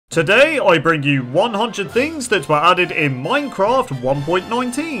Today, I bring you 100 things that were added in Minecraft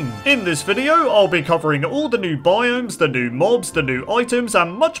 1.19. In this video, I'll be covering all the new biomes, the new mobs, the new items,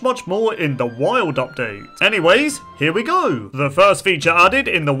 and much more in the Wild update. Anyways, here we go. The first feature added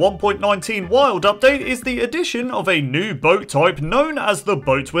in the 1.19 Wild update is the addition of a new boat type known as the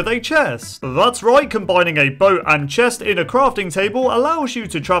boat with a chest. That's right, combining a boat and chest in a crafting table allows you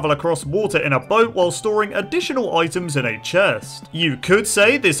to travel across water in a boat while storing additional items in a chest. You could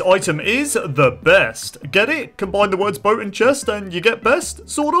say this item is the best. Get it? Combine the words boat and chest and you get best,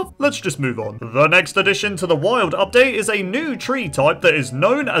 sort of? Let's just move on. The next addition to the Wild update is a new tree type that is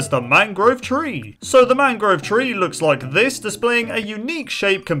known as the mangrove tree. So the mangrove tree looks like this, displaying a unique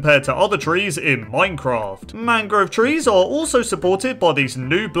shape compared to other trees in Minecraft. Mangrove trees are also supported by these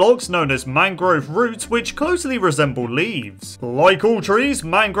new blocks known as mangrove roots, which closely resemble leaves. Like all trees,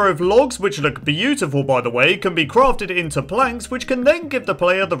 mangrove logs, which look beautiful by the way, can be crafted into planks, which can then give the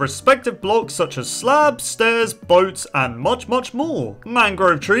player the respective blocks such as slabs, stairs, boats, and much more.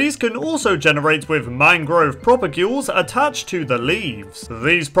 Mangrove trees can also generate with mangrove propagules attached to the leaves.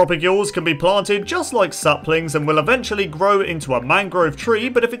 These propagules can be planted just like saplings and will eventually grow into a mangrove tree,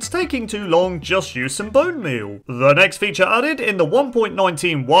 but if it's taking too long, just use some bone meal. The next feature added in the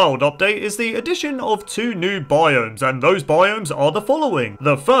 1.19 Wild update is the addition of two new biomes, and those biomes are the following.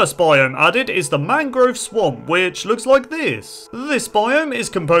 The first biome added is the mangrove swamp, which looks like this. This biome is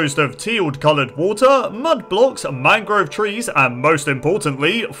composed of teal coloured water, mud blocks, mangrove trees, and most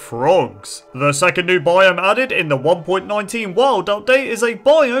importantly, frogs. The second new biome added in the 1.19 Wild update is a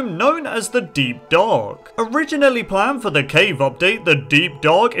biome known as the Deep Dark. Originally planned for the cave update, the Deep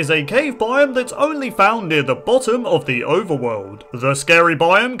Dark is a cave biome that's only found near the bottom of the overworld. The scary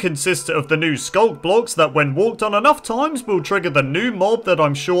biome consists of the new skulk blocks that when walked on enough times will trigger the new mob that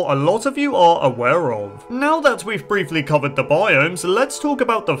I'm sure a lot of you are aware of. Now that we've briefly covered the biomes, let's talk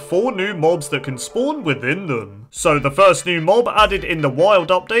about the 4 new mobs that can spawn within them. So the first new mob added in the Wild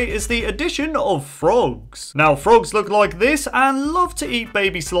update is the addition of frogs. Now frogs look like this and love to eat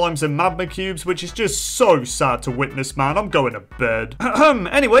baby slimes and magma cubes, which is just so sad to witness, man. I'm going to bed.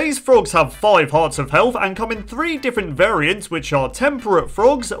 Anyways, frogs have 5 hearts of health and come in 3 different variants, which are temperate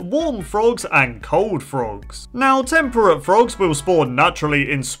frogs, warm frogs, and cold frogs. Now temperate frogs will spawn naturally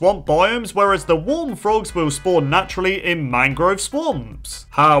in swamp biomes, whereas the warm frogs will spawn naturally in mangrove swamps.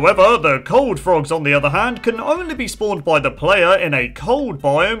 However, the cold frogs on the other hand can only be spawned by the player in a cold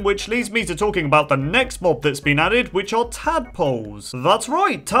biome, which leads me to talking about the next mob that's been added, which are tadpoles. That's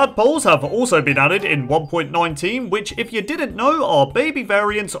right, tadpoles have also been added in 1.19, which if you didn't know are baby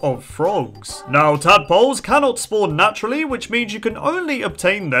variants of frogs. Now tadpoles cannot spawn naturally, which means you can only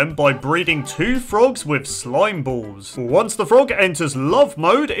obtain them by breeding 2 frogs with slime balls. Once the frog enters love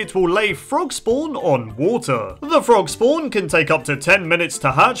mode, it will lay frog spawn on water. The frog spawn can take up to 10 minutes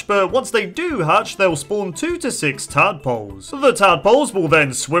to hatch, but once they do hatch, they'll spawn 2 to 6 tadpoles. The tadpoles will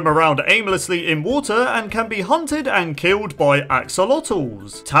then swim around aimlessly in water and can be hunted and killed by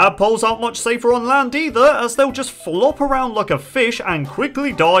axolotls. Tadpoles aren't much safer on land either, as they'll just flop around like a fish and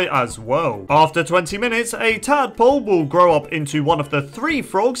quickly die as well. After 20 minutes, a tadpole will grow up into one of the 3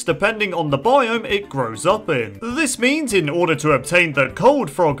 frogs depending on the biome it grows up in. This means in order to obtain the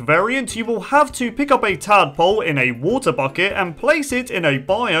cold frog variant, you will have to pick up a tadpole in a water bucket and place it in a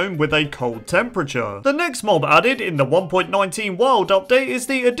biome with a cold temperature. The next mob added in the 1.19 Wild update is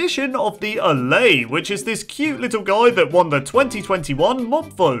the addition of the Allay, which is this cute little guy that won the 2021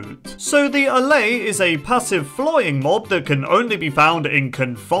 mob vote. So the Allay is a passive flying mob that can only be found in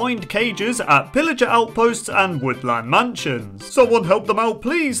confined cages at pillager outposts and woodland mansions. Someone help them out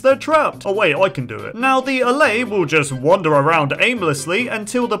please, they're trapped. Oh wait, I can do it. Now the Allay will just wander around aimlessly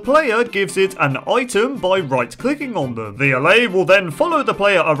until the player gives it an item by right clicking on them. The Allay will then follow the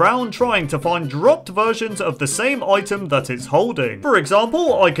player around trying to find dropped versions of the same item that it's holding. For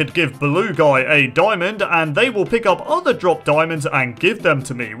example, I could give Blue Guy a diamond and they will pick up other dropped diamonds and give them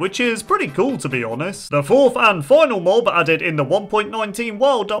to me, which is pretty cool to be honest. The fourth and final mob added in the 1.19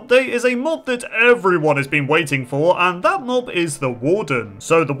 Wild update is a mob that everyone has been waiting for, and that mob is the warden.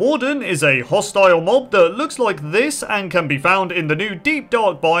 So the warden is a hostile mob that looks like this and can be found in the new Deep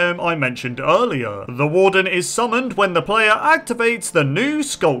Dark biome I mentioned earlier. The warden is summoned when the player activates the new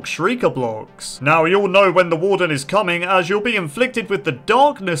Skulk Shrieker blocks. Now you'll know when the warden is coming, as you'll be inflicted with the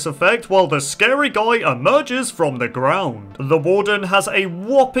darkness effect while the scary guy emerges from the ground. The warden has a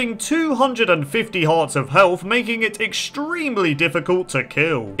whopping 250 hearts of health, making it extremely difficult to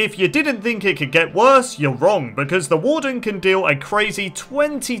kill. If you didn't think it could get worse, you're wrong, because the warden can deal a crazy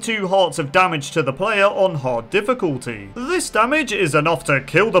 22 hearts of damage to the player on hard difficulty. This damage is enough to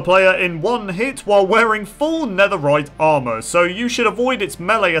kill the player in one hit while wearing full netherite armor, so you should should avoid its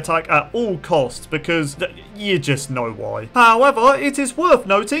melee attack at all costs because you just know why. However, it is worth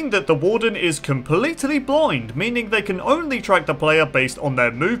noting that the warden is completely blind, meaning they can only track the player based on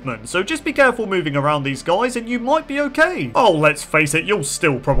their movement, so just be careful moving around these guys and you might be okay. Oh, let's face it, you'll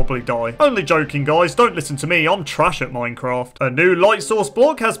still probably die. Only joking guys, don't listen to me, I'm trash at Minecraft. A new light source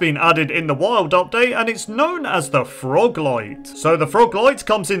block has been added in the wild update and it's known as the froglight. So the froglight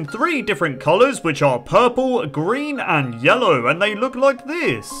comes in 3 different colours, which are purple, green and yellow, and they look like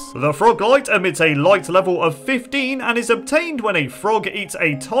this. The froglight emits a light level of 15 and is obtained when a frog eats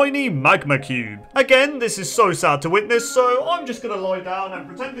a tiny magma cube. Again, this is so sad to witness, so I'm just gonna lie down and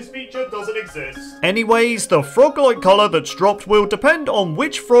pretend this feature doesn't exist. Anyways, the froglight colour that's dropped will depend on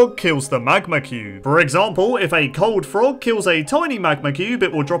which frog kills the magma cube. For example, if a cold frog kills a tiny magma cube,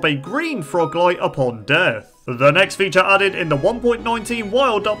 it will drop a green froglight upon death. The next feature added in the 1.19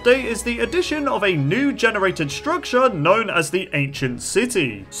 wild update is the addition of a new generated structure known as the Ancient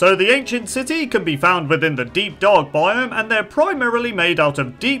City. So the Ancient City can be found within the Deep Dark biome and they're primarily made out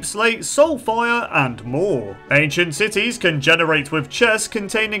of deep slate, soulfire and more. Ancient cities can generate with chests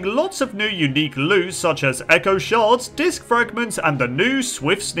containing lots of new unique loot such as echo shards, disc fragments and the new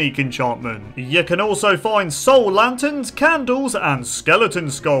swift sneak enchantment. You can also find soul lanterns, candles and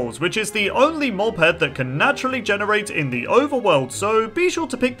skeleton skulls, which is the only mob head that can naturally generate in the overworld, so be sure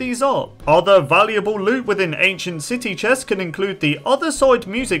to pick these up. Other valuable loot within Ancient City chests can include the Other Side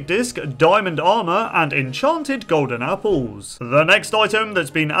music disc, diamond armor, and enchanted golden apples. The next item that's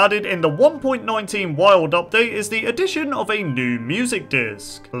been added in the 1.19 wild update is the addition of a new music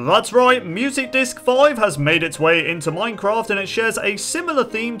disc. That's right, Music Disc 5 has made its way into Minecraft and it shares a similar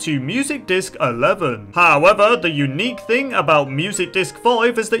theme to Music Disc 11. However, the unique thing about Music Disc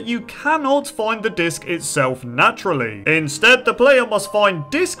 5 is that you cannot find the disc itself naturally. Instead, the player must find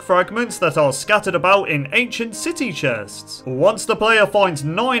disc fragments that are scattered about in Ancient City chests. Once the player finds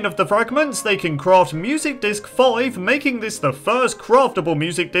 9 of the fragments, they can craft Music Disc 5, making this the first craftable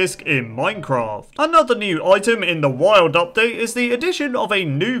music disc in Minecraft. Another new item in the wild update is the addition of a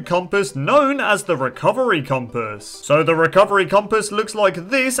new compass known as the Recovery Compass. So the Recovery Compass looks like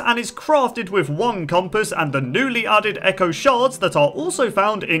this and is crafted with 1 compass and the newly added echo shards that are also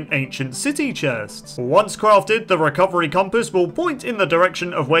found in Ancient City chests. Once crafted, the Recovery Compass will point in the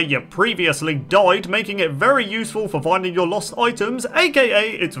direction of where you previously died, making it very useful for finding your lost items,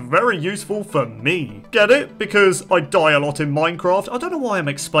 aka it's very useful for me. Get it? Because I die a lot in Minecraft. I don't know why I'm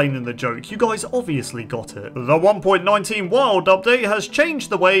explaining the joke, you guys obviously got it. The 1.19 wild update has changed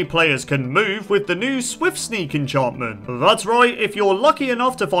the way players can move with the new Swift Sneak enchantment. That's right, if you're lucky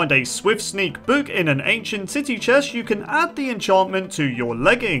enough to find a Swift Sneak book in an Ancient City chest, you can add the enchantment to your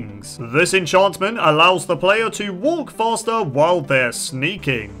leggings. This enchantment allows the player to walk faster while they're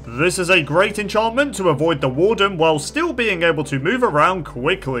sneaking. This is a great enchantment to avoid the warden while still being able to move around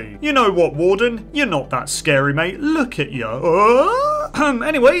quickly. You know what, warden? You're not that scary, mate. Look at you.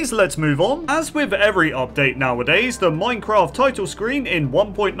 Anyways, let's move on. As with every update nowadays, the Minecraft title screen in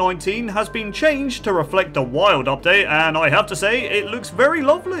 1.19 has been changed to reflect the wild update, and I have to say, it looks very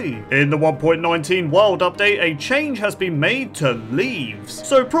lovely. In the 1.19 wild update, a change has been made to leaves.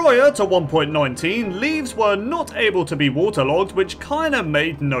 So prior to 1.19, leaves were not able to be waterlogged, which kinda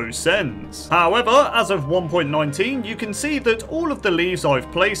made no sense. However, as of 1.19, you can see that all of the leaves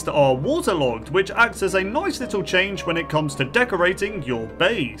I've placed are waterlogged, which acts as a nice little change when it comes to decorating your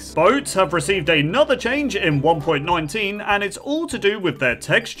base. Boats have received another change in 1.19, and it's all to do with their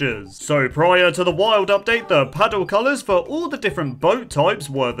textures. So prior to the wild update, the paddle colors for all the different boat types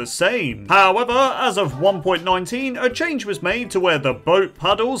were the same. However, as of 1.19, a change was made to where the boat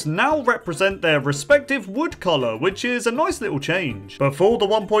paddles now represent their respective wood color, which is a nice little change. Before the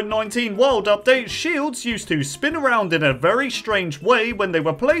 1.19 wild update, shields used to spin around in a very strange way when they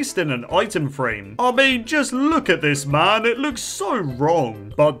were placed in an item frame. I mean, just look at this, man, it looks so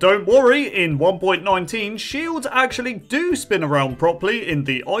wrong. But don't worry, in 1.19, shields actually do spin around properly in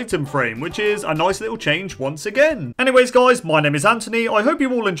the item frame, which is a nice little change once again. Anyways guys, my name is Anthony, I hope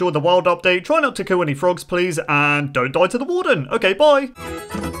you all enjoyed the wild update, try not to kill any frogs please, and don't die to the warden. Okay, bye!